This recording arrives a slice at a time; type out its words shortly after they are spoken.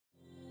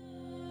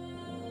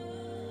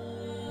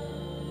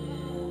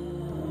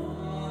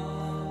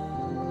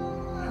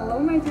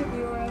my dear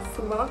viewers,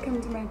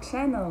 welcome to my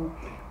channel.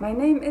 My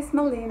name is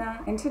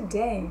Malena and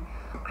today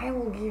I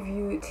will give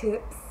you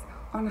tips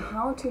on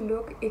how to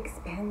look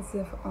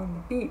expensive on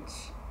the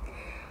beach.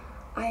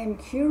 I am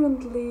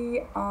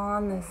currently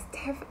on a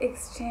staff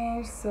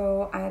exchange,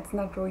 so it's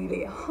not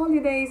really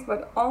holidays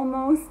but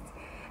almost,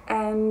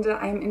 and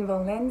I'm in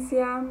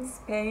Valencia,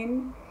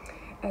 Spain.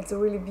 It's a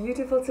really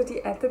beautiful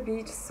city at the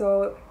beach,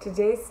 so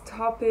today's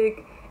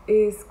topic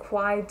is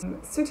quite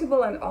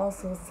suitable, and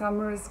also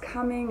summer is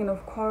coming, and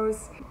of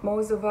course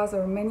most of us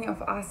or many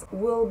of us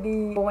will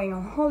be going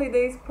on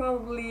holidays,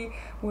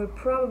 will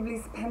probably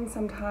spend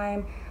some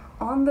time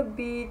on the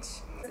beach.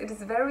 It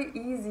is very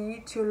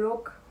easy to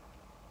look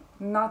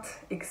not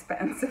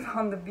expensive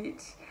on the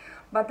beach,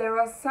 but there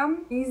are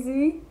some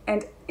easy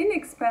and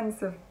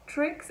inexpensive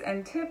tricks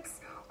and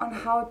tips on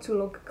how to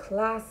look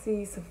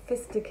classy,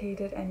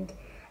 sophisticated, and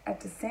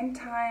at the same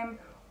time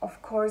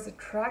of course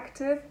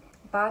attractive,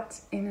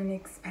 but in an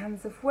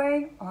expensive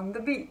way on the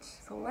beach.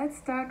 So let's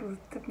start with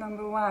tip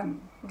number 1.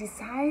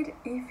 Decide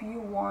if you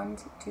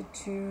want to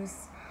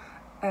choose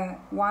a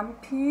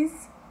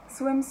one-piece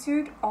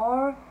swimsuit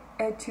or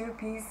a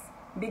two-piece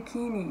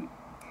bikini.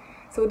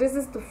 So this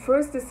is the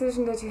first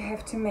decision that you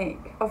have to make.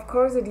 Of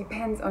course it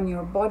depends on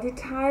your body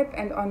type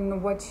and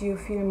on what you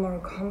feel more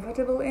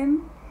comfortable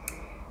in,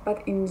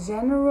 but in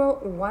general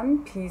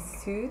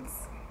one-piece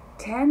suits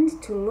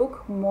tend to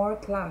look more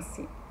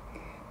classy.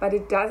 But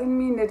it doesn't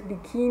mean that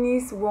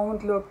bikinis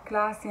won't look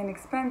classy and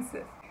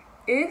expensive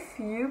if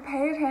you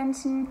pay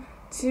attention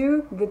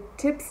to the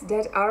tips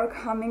that are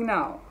coming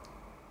now.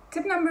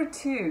 Tip number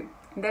 2,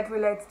 that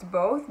relates to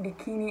both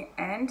bikini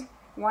and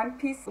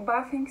one-piece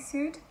bathing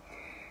suit.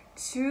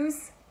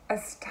 Choose a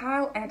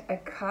style and a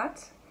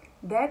cut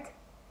that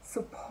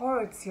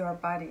supports your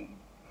body.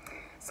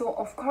 So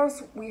of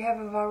course we have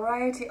a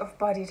variety of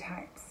body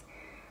types,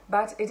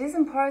 but it is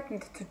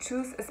important to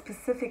choose a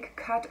specific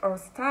cut or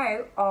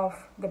style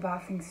of the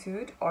bathing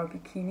suit or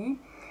bikini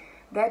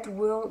that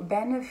will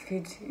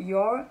benefit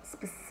your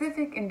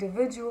specific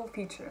individual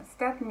features.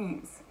 That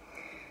means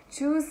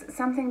choose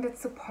something that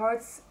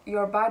supports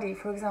your body.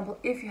 For example,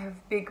 if you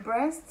have big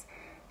breasts,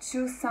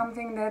 choose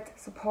something that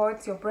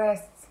supports your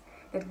breasts,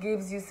 that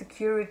gives you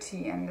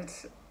security and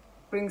that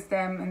brings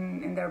them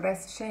in their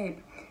best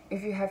shape.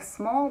 If you have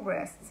small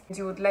breasts and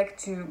you would like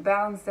to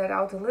balance that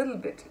out a little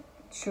bit,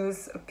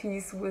 choose a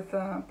piece with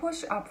a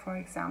push-up, for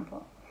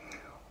example.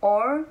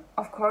 Or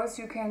of course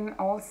you can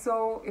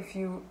also, if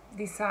you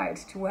decide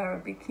to wear a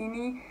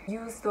bikini,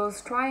 use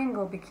those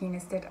triangle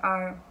bikinis that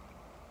are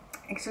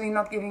actually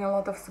not giving a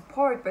lot of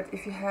support, but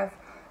if you have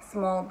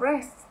small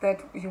breasts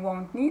that you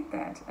won't need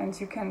that,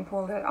 and you can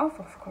pull that off,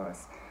 of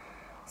course.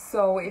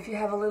 So if you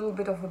have a little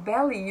bit of a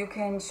belly, you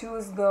can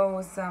choose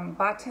those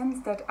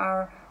buttons that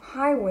are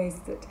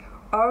high-waisted,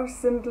 or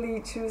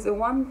simply choose a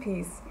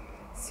one-piece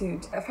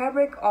suit. A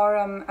fabric or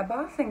a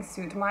bathing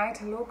suit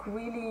might look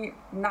really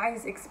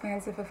nice,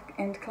 expensive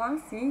and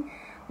classy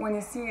when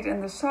you see it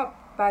in the shop,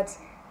 but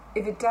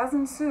if it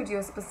doesn't suit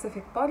your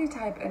specific body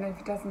type and if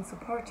it doesn't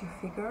support your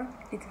figure,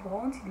 it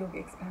won't look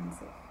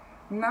expensive.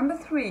 Number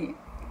 3,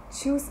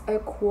 choose a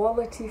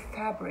quality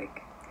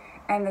fabric.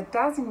 And that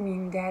doesn't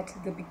mean that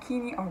the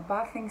bikini or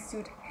bathing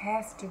suit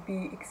has to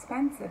be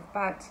expensive,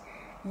 but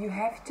you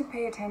have to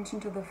pay attention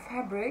to the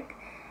fabric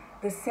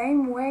the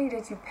same way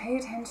that you pay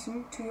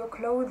attention to your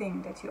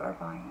clothing that you are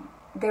buying.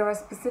 There are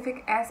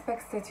specific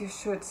aspects that you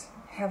should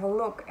have a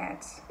look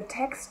at. The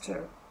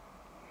texture.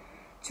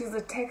 Choose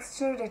a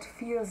texture that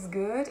feels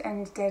good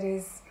and that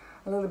is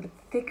a little bit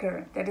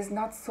thicker, that is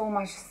not so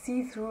much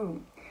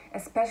see-through,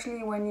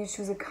 especially when you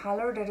choose a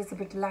color that is a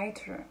bit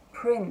lighter.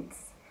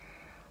 Prints.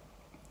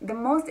 The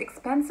most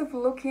expensive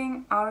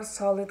looking are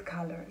solid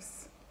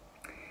colors.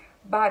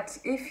 But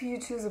if you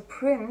choose a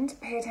print,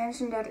 pay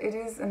attention that it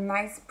is a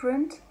nice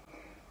print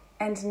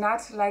and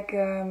not like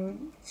a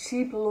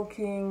cheap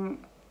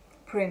looking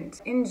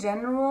print. In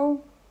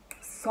general,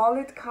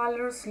 solid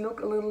colors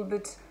look a little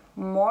bit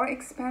more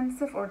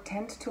expensive or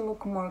tend to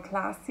look more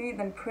classy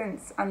than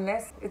prints,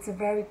 unless it's a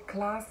very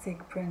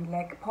classic print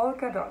like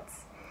polka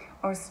dots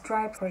or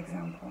stripes, for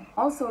example.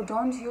 Also,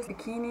 don't use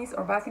bikinis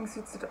or bathing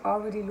suits that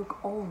already look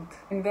old.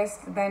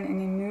 Invest then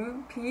in a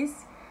new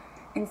piece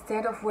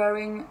instead of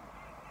wearing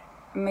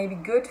maybe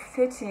good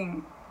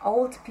fitting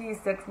old piece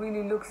that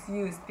really looks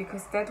used,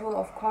 because that will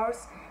of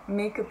course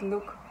make it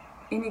look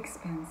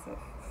inexpensive.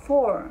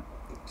 4,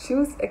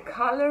 choose a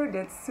color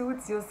that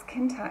suits your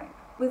skin type.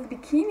 With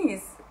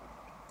bikinis,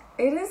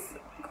 it is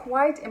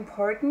quite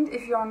important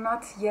if you're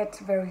not yet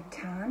very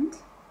tanned,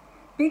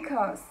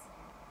 because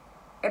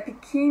a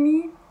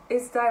bikini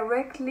is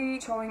directly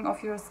showing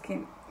off your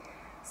skin.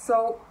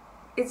 So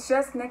it's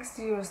just next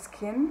to your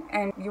skin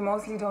and you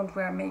mostly don't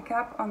wear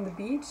makeup on the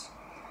beach.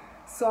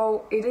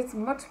 So it is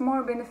much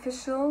more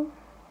beneficial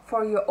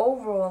for your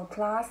overall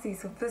classy,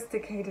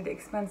 sophisticated,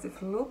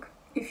 expensive look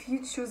if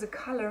you choose a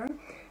color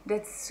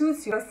that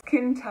suits your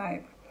skin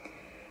type.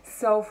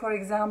 So for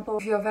example,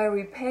 if you're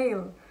very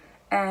pale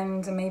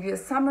and maybe a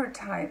summer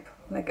type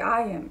like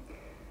I am,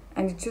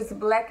 and you choose a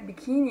black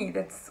bikini,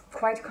 that's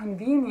quite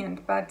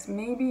convenient, but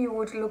maybe you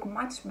would look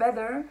much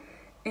better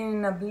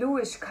in a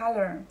bluish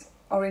color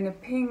or in a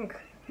pink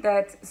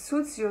that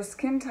suits your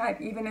skin type,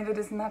 even if it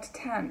is not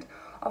tanned.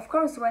 Of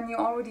course, when you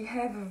already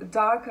have a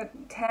darker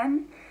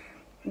tan,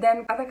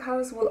 then other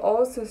colors will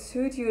also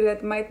suit you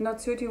that might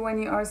not suit you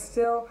when you are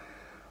still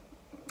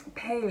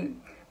pale.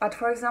 But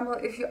for example,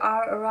 if you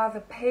are a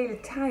rather pale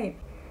type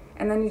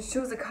and then you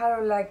choose a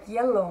color like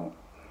yellow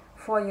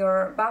for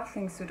your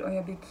bathing suit or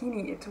your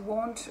bikini, it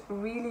won't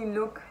really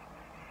look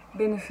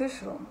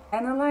beneficial.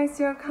 Analyze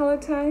your color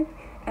type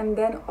and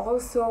then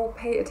also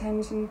pay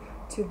attention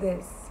to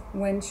this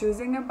when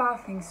choosing a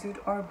bathing suit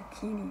or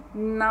bikini.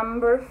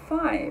 Number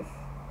 5.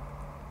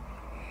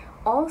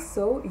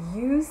 Also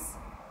use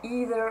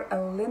either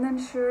a linen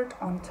shirt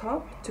on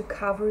top to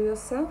cover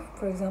yourself,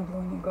 for example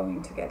when you're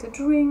going to get a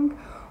drink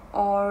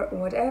or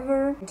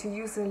whatever. To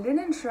use a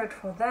linen shirt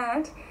for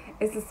that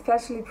is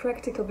especially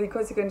practical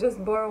because you can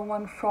just borrow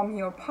one from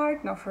your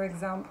partner, for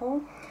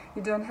example.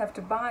 You don't have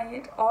to buy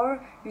it,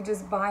 or you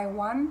just buy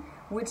one,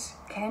 which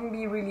can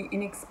be really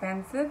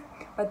inexpensive,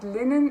 but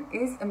linen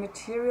is a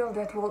material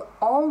that will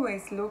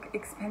always look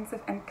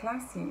expensive and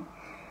classy.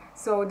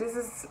 So this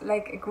is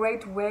like a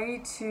great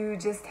way to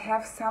just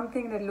have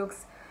something that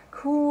looks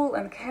cool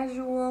and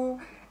casual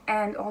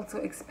and also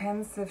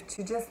expensive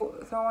to just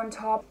throw on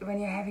top when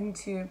you're having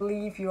to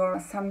leave your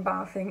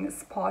sunbathing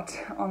spot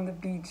on the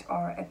beach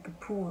or at the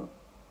pool.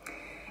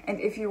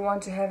 And if you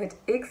want to have it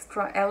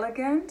extra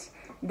elegant,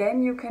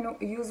 then you can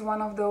use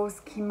one of those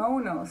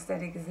kimonos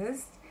that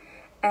exist.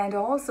 And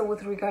also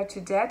with regard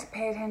to that,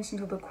 pay attention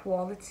to the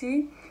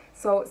quality.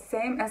 So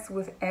same as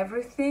with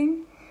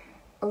everything,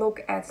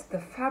 look at the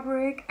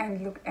fabric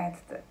and look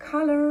at the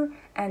color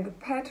and the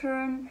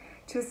pattern.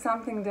 Choose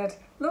something that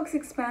looks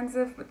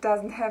expensive but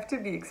doesn't have to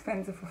be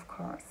expensive, of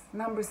course.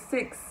 Number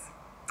 6,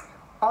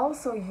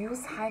 also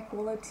use high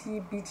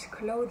quality beach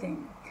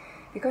clothing,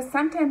 because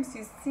sometimes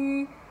you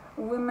see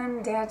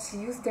women that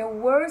use their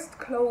worst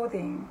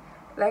clothing,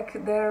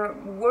 like their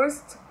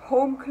worst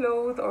home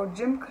clothes or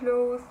gym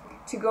clothes,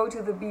 to go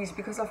to the beach,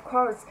 because of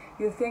course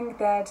you think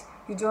that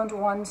you don't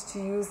want to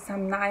use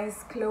some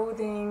nice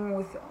clothing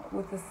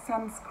with the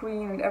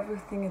sunscreen and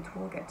everything, it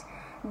will get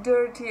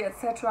dirty,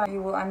 etc.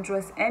 You will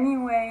undress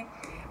anyway.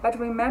 But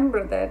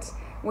remember that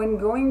when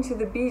going to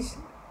the beach,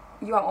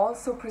 you are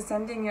also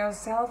presenting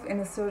yourself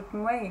in a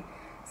certain way.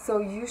 So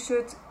you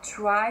should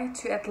try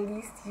to at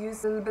least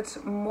use a little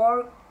bit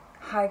more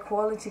high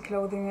quality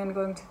clothing when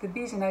going to the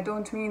beach. And I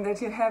don't mean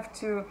that you have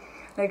to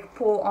like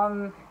pull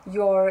on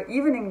your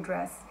evening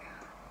dress.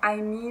 I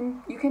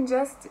mean, you can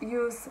just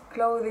use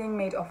clothing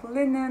made of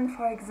linen,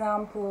 for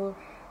example,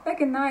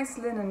 like a nice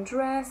linen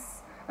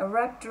dress, a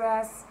wrap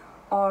dress,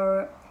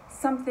 or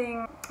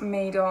something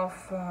made of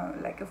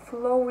like a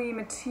flowy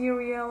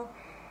material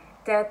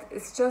that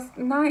is just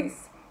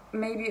nice.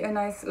 Maybe a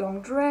nice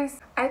long dress.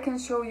 I can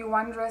show you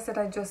one dress that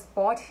I just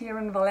bought here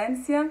in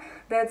Valencia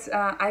that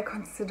I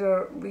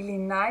consider really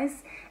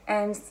nice,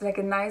 and it's like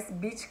a nice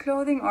beach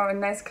clothing or a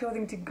nice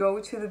clothing to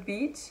go to the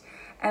beach.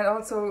 And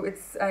also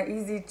it's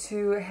easy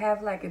to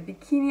have like a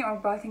bikini or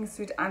bathing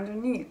suit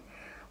underneath.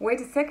 Wait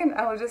a second,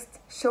 I will just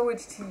show it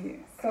to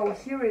you. So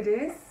here it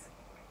is.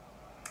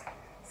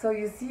 So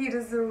you see it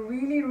is a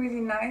really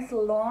nice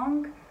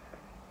long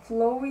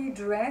flowy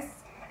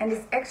dress, and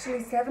it's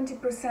actually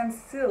 70%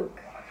 silk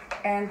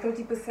and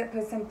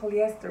 30%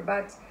 polyester.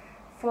 But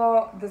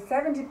for the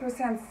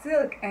 70%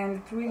 silk, and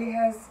it really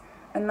has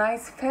a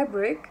nice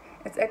fabric,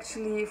 it's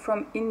actually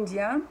from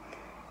India,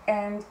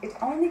 and it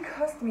only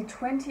cost me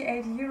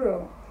 28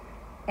 euro.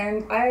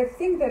 And I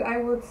think that I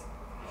would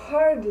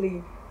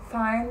hardly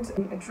find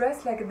a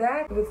dress like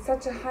that with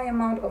such a high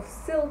amount of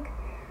silk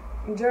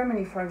in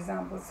Germany, for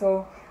example.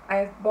 So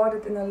I've bought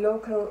it in a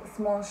local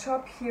small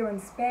shop here in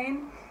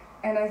Spain,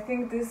 and I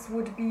think this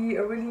would be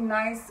a really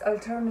nice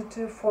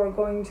alternative for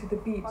going to the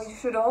beach. You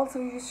should also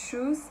use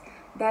shoes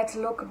that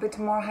look a bit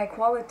more high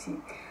quality.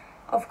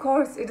 Of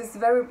course, it is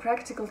very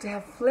practical to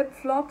have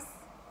flip-flops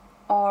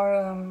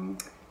or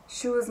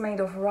shoes made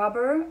of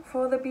rubber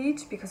for the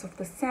beach because of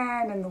the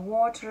sand and the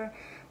water,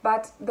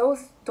 but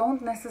those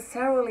don't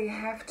necessarily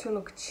have to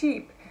look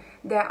cheap.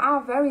 There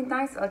are very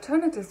nice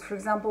alternatives, for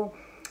example,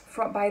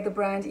 by the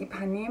brand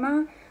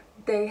Ipanema.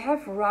 They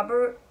have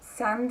rubber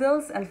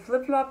sandals and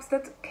flip-flops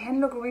that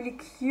can look really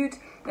cute,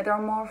 that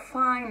are more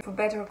fine, for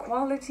better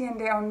quality, and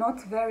they are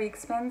not very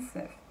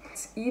expensive.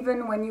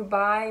 Even when you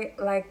buy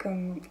like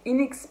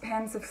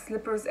inexpensive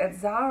slippers at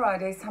Zara,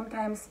 they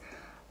sometimes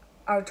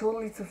are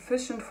totally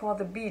sufficient for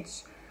the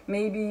beach.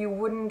 Maybe you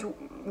wouldn't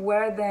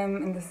wear them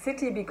in the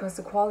city because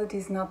the quality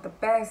is not the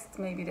best,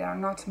 maybe they are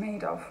not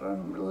made of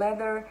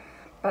leather,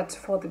 but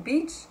for the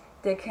beach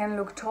they can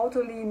look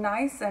totally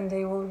nice and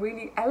they will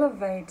really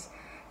elevate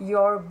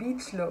your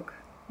beach look.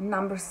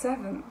 Number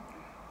 7,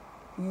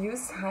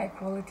 use high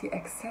quality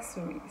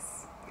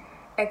accessories.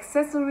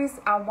 Accessories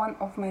are one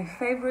of my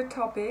favorite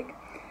topics,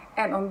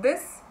 and on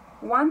this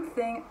one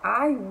thing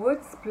I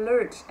would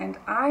splurge and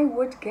I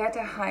would get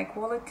a high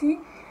quality,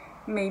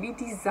 maybe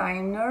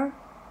designer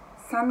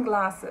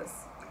sunglasses.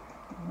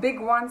 Big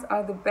ones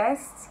are the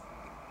best,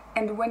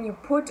 and when you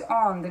put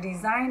on the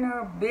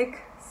designer big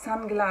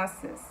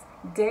sunglasses,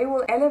 they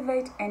will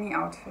elevate any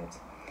outfit.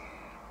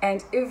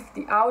 And if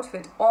the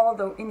outfit,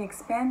 although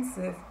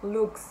inexpensive,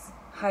 looks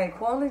high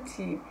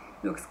quality,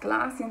 looks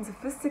classy and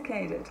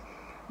sophisticated,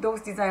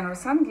 those designer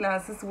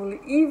sunglasses will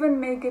even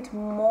make it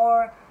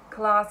more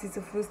classy,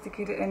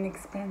 sophisticated and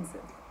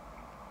expensive.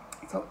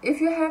 So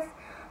if you have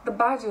the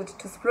budget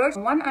to splurge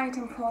on one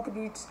item for the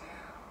beach,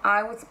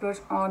 I would splurge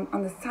on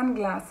the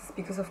sunglasses,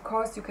 because of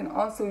course you can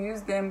also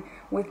use them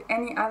with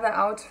any other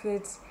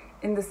outfit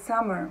in the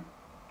summer.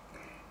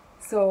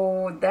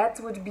 So that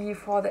would be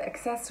for the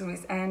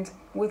accessories. And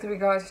with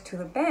regard to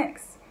the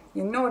bags,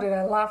 you know that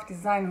I love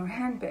designer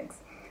handbags.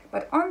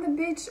 But on the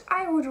beach,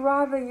 I would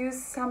rather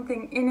use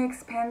something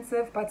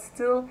inexpensive but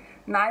still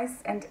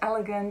nice and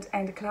elegant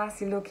and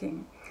classy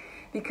looking.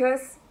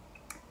 Because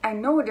I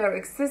know there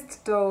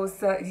exist those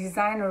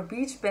designer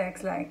beach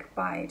bags like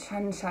by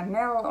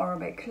Chanel or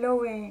by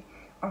Chloe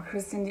or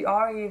Christian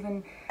Dior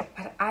even.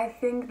 But I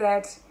think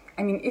that,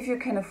 I mean, if you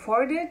can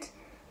afford it,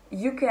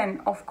 you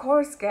can of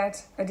course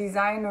get a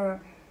designer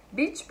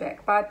beach bag,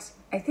 but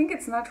I think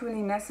it's not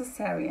really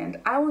necessary. And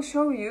I will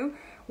show you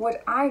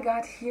what I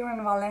got here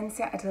in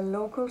Valencia at a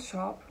local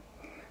shop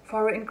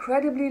for an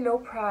incredibly low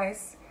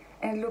price,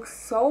 and it looks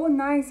so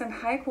nice and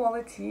high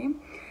quality.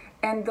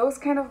 And those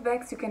kind of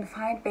bags you can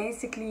find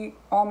basically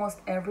almost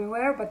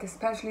everywhere, but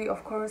especially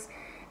of course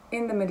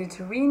in the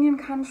Mediterranean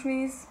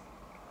countries.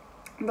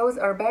 Those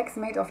are bags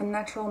made of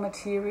natural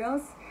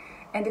materials,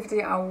 and if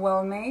they are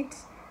well made,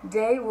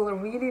 they will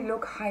really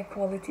look high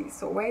quality.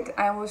 So wait,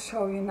 I will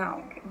show you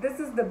now. This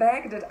is the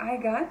bag that I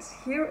got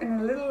here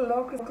in a little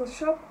local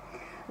shop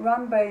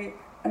run by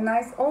a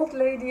nice old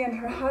lady and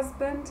her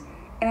husband.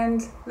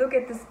 And look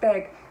at this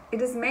bag.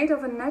 It is made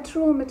of a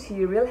natural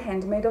material,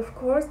 handmade of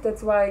course.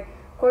 That's why,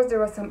 of course,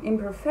 there are some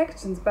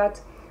imperfections,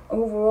 but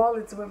overall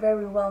it's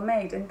very well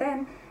made. And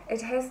then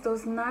it has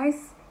those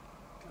nice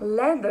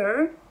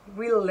leather,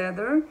 real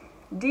leather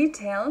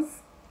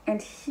details,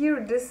 and here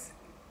this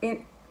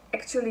in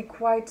actually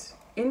quite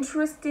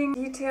interesting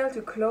detail to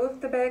close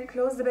the bag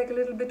a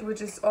little bit, which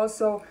is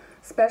also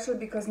special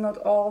because not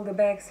all the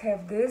bags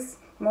have this.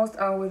 Most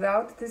are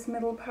without this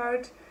middle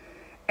part.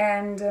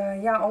 And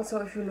yeah, also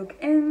if you look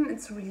in,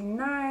 it's really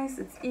nice,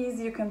 it's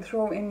easy. You can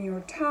throw in your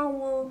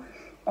towel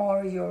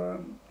or your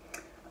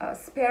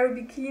spare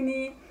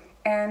bikini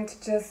and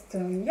just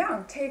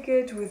yeah, take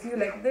it with you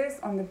like this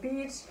on the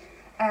beach.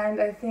 And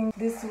I think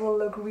this will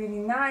look really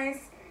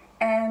nice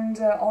and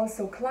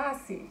also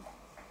classy.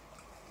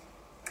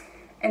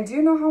 And do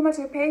you know how much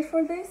I paid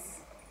for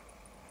this?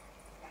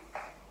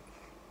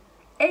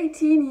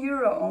 18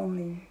 euro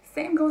only.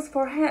 Same goes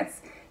for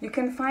hats. You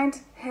can find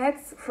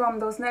hats from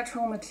those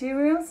natural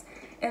materials,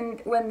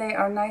 and when they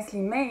are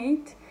nicely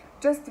made,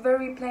 just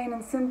very plain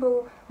and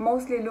simple,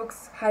 mostly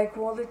looks high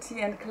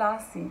quality and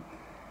classy.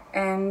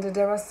 And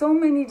there are so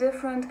many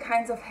different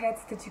kinds of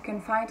hats that you can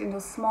find in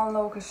those small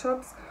local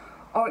shops,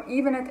 or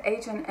even at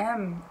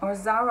H&M or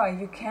Zara.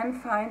 You can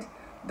find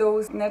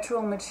those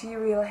natural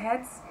material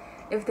hats.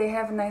 If they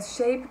have a nice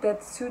shape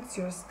that suits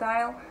your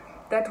style,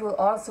 that will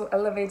also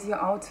elevate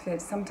your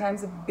outfit.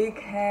 Sometimes a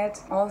big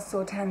hat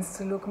also tends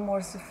to look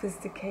more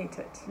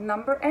sophisticated.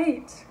 Number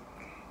 8,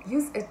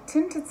 use a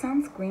tinted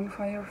sunscreen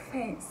for your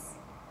face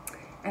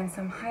and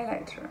some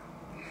highlighter.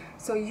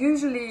 So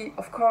usually,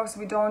 of course,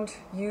 we don't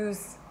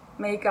use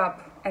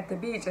makeup at the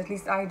beach, at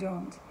least I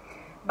don't.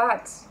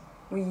 But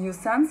we use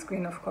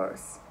sunscreen, of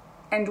course.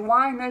 And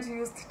why not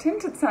use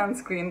tinted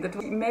sunscreen that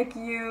will make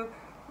your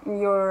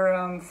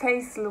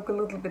face look a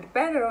little bit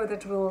better,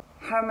 that will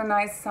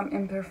harmonize some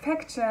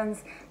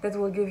imperfections, that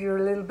will give you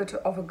a little bit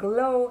of a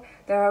glow.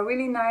 There are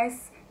really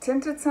nice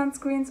tinted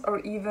sunscreens or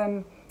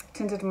even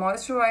tinted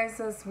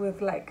moisturizers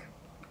with like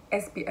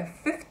SPF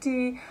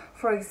 50.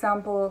 For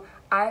example,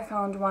 I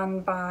found one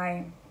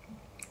by,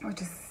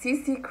 which is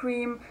CC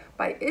cream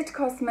by IT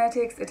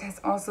Cosmetics. It has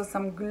also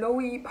some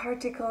glowy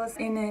particles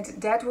in it.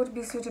 That would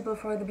be suitable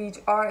for the beach.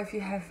 Or if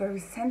you have very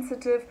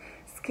sensitive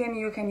skin,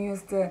 you can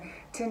use the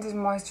tinted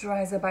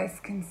moisturizer by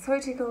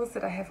SkinCeuticals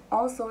that I have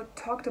also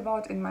talked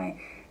about in my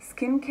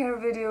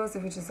skincare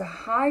videos, which is a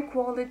high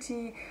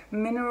quality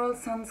mineral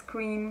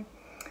sunscreen.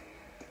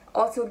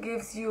 Also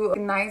gives you a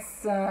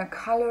nice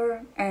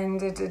color,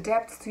 and it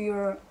adapts to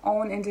your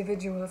own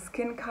individual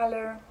skin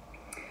color.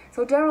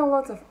 So there are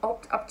lots of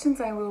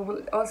options. I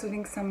will also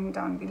link some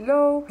down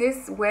below.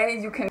 This way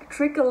you can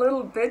trick a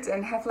little bit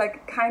and have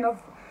like kind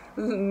of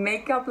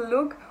makeup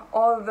look,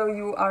 although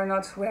you are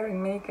not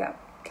wearing makeup.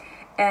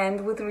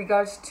 And with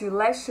regards to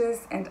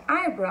lashes and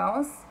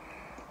eyebrows,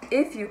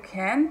 if you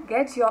can,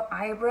 get your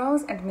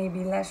eyebrows and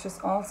maybe lashes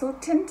also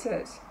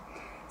tinted.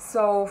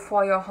 So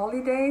for your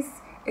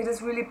holidays, it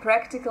is really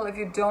practical if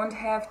you don't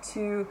have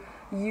to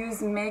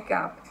use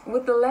makeup.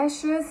 With the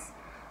lashes,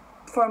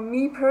 for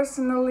me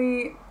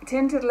personally,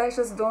 tinted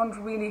lashes don't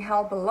really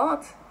help a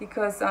lot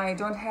because I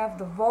don't have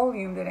the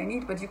volume that I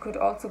need, but you could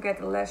also get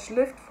a lash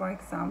lift, for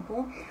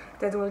example,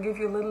 that will give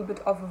you a little bit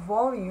of a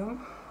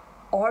volume.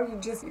 or you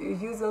just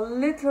use a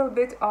little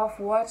bit of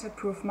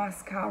waterproof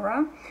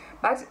mascara.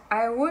 But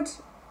I would,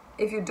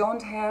 if you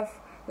don't have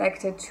like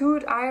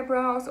tattooed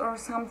eyebrows or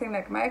something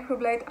like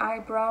microblade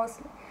eyebrows,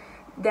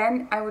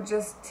 then I would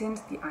just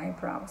tint the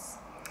eyebrows.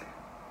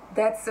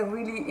 That's a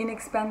really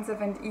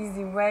inexpensive and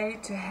easy way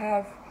to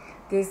have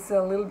this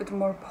a little bit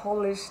more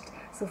polished,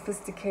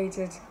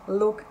 sophisticated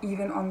look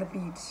even on the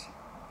beach.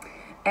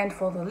 And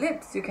for the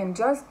lips, you can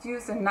just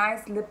use a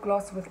nice lip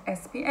gloss with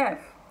SPF,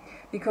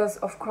 because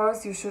of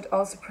course you should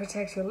also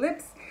protect your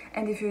lips,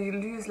 and if you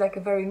use like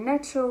a very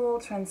natural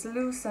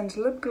translucent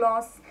lip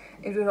gloss,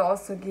 it will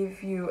also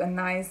give you a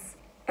nice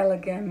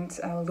elegant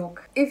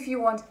look. If you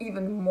want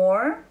even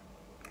more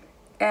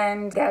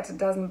and that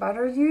doesn't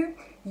bother you,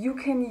 you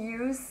can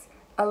use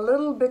a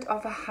little bit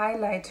of a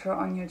highlighter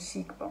on your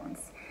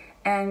cheekbones.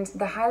 And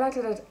the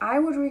highlighter that I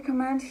would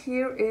recommend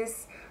here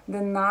is the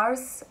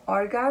NARS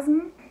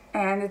Orgasm,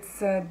 and it's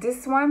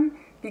this one,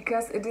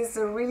 because it is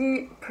a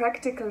really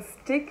practical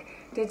stick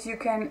that you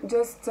can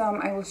just,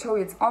 I will show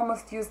you, it's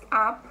almost used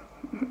up,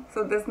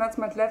 so there's not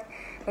much left,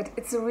 but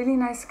it's a really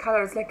nice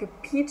color. It's like a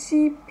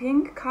peachy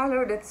pink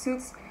color that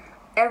suits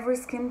every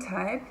skin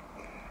type.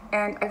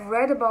 And I've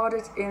read about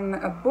it in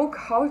a book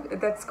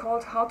that's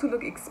called How to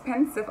Look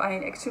Expensive. I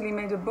actually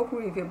made a book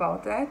review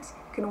about that.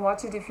 You can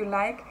watch it if you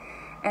like.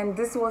 And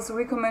this was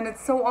recommended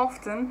so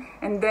often,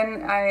 and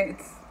then I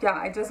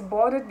just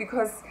bought it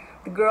because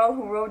the girl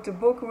who wrote the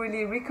book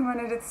really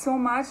recommended it so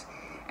much.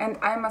 And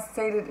I must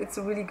say that it's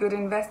a really good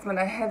investment.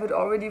 I have it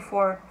already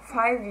for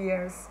 5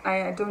 years.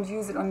 I don't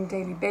use it on a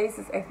daily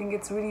basis. I think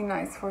it's really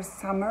nice for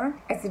summer,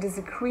 as it is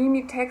a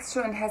creamy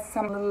texture and has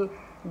some little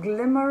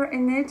glimmer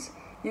in it.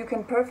 You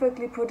can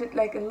perfectly put it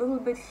like a little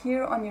bit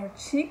here on your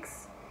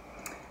cheeks.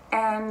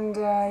 And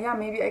yeah,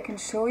 maybe I can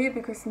show you,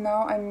 because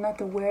now I'm not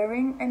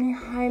wearing any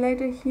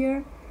highlighter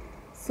here.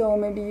 So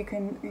maybe you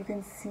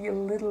can see a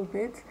little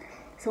bit.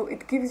 So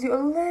it gives you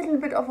a little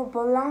bit of a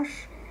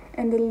blush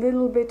and a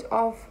little bit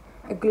of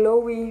a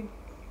glow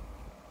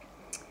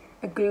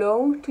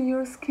to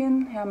your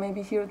skin. Yeah,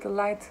 maybe here the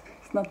light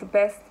is not the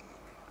best.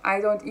 I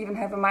don't even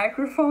have a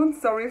microphone,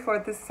 sorry for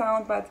this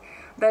sound, but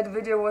that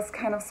video was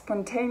kind of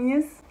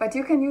spontaneous. But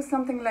you can use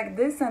something like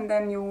this, and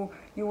then you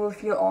will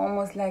feel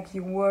almost like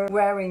you were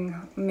wearing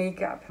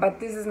makeup. But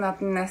this is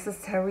not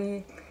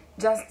necessary,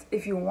 just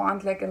if you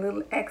want like a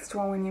little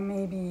extra when you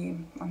may be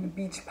on a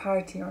beach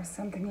party or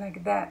something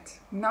like that.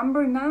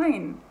 Number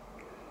 9,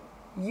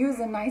 use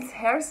a nice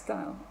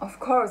hairstyle.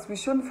 Of course, we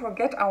shouldn't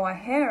forget our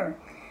hair.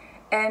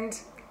 And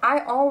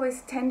I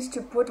always tend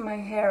to put my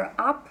hair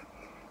up,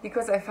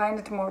 because I find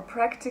it more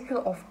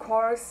practical, of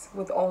course,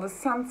 with all the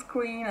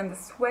sunscreen and the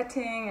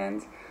sweating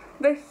and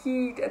the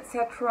heat,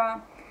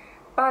 etc.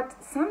 But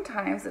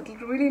sometimes it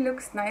really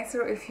looks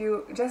nicer if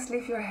you just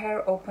leave your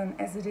hair open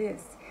as it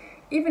is.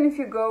 Even if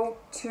you go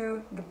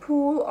to the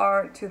pool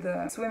or to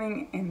the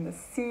swimming in the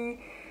sea,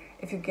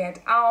 if you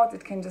get out,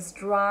 it can just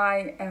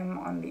dry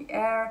on the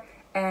air.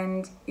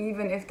 And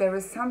even if there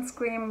is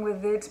sunscreen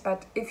with it,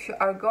 but if you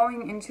are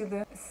going into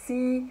the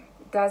sea,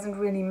 it doesn't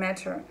really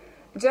matter.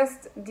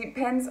 Just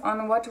depends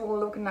on what will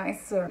look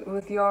nicer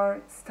with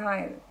your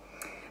style.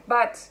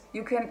 But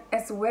you can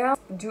as well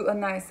do a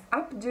nice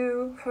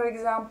updo, for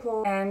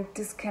example, and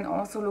this can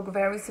also look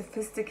very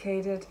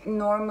sophisticated.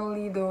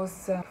 Normally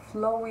those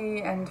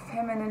flowy and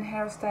feminine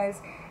hairstyles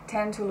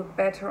tend to look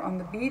better on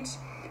the beach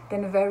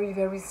than very,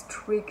 very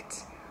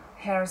strict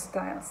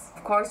hairstyles.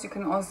 Of course, you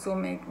can also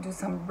do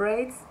some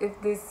braids if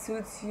this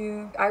suits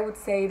you. I would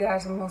say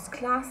that the most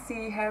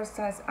classy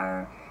hairstyles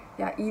are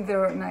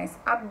either nice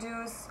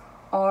updos,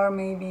 or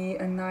maybe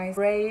a nice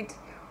braid,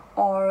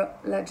 or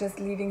just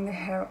leaving the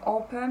hair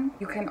open.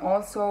 You can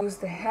also use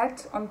the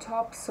hat on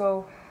top,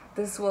 so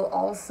this will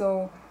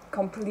also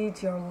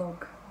complete your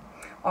look.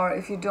 Or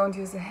if you don't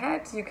use a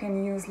hat, you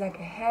can use like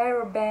a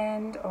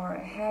hairband or a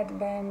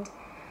headband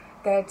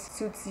that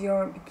suits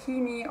your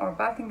bikini or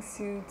bathing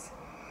suit,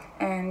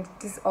 and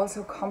this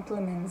also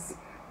complements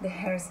the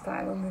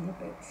hairstyle a little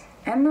bit.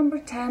 And number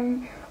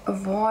 10,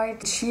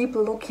 avoid cheap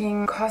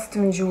looking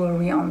costume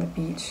jewelry on the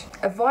beach.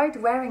 Avoid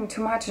wearing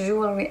too much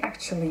jewelry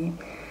actually.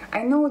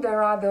 I know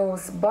there are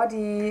those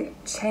body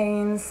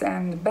chains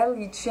and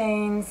belly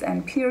chains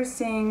and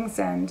piercings,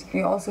 and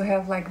you also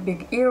have like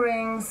big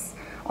earrings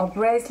or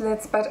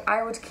bracelets, but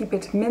I would keep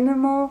it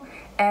minimal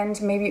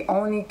and maybe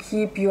only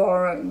keep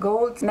your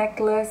gold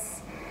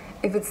necklace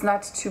if it's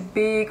not too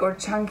big or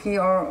chunky,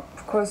 or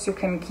of course you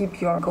can keep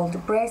your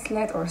gold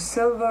bracelet or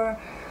silver.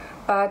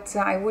 But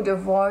I would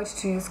avoid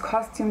to use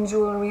costume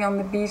jewelry on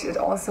the beach. It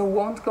also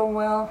won't go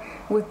well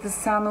with the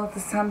sun, with the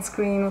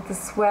sunscreen, with the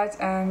sweat,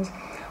 and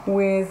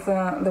with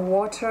the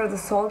water, the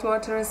salt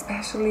water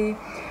especially.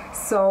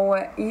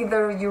 So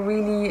either you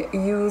really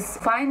use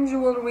fine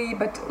jewelry,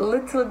 but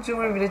little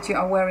jewelry that you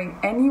are wearing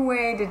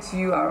anyway, that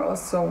you are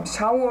also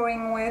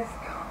showering with,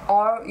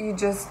 or you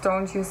just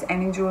don't use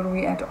any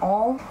jewelry at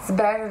all. It's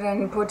better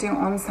than putting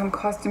on some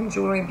costume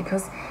jewelry,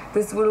 because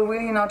this will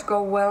really not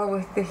go well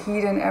with the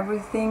heat and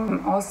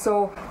everything.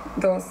 Also,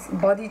 those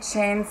body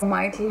chains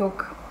might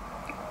look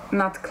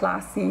not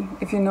classy,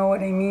 if you know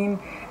what I mean,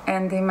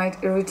 and they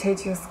might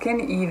irritate your skin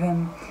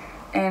even.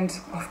 And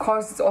of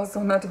course, it's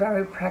also not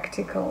very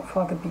practical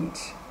for the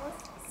beach.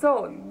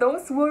 So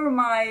those were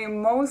my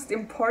most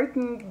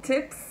important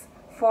tips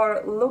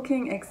for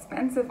looking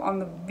expensive on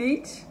the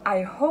beach.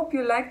 I hope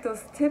you liked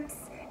those tips.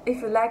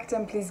 If you liked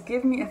them, please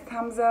give me a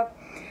thumbs up.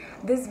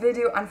 This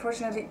video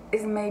unfortunately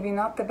is maybe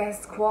not the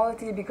best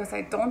quality because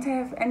I don't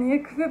have any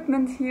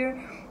equipment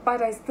here,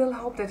 but I still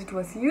hope that it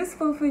was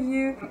useful for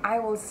you. I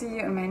will see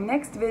you in my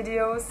next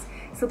videos.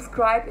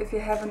 Subscribe if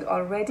you haven't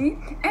already,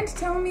 and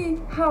tell me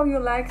how you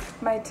liked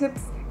my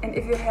tips and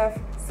if you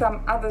have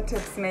some other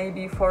tips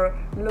maybe for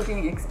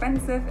looking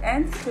expensive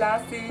and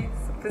classy,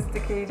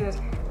 sophisticated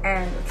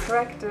and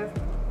attractive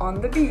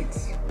on the beach.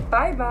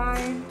 Bye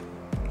bye!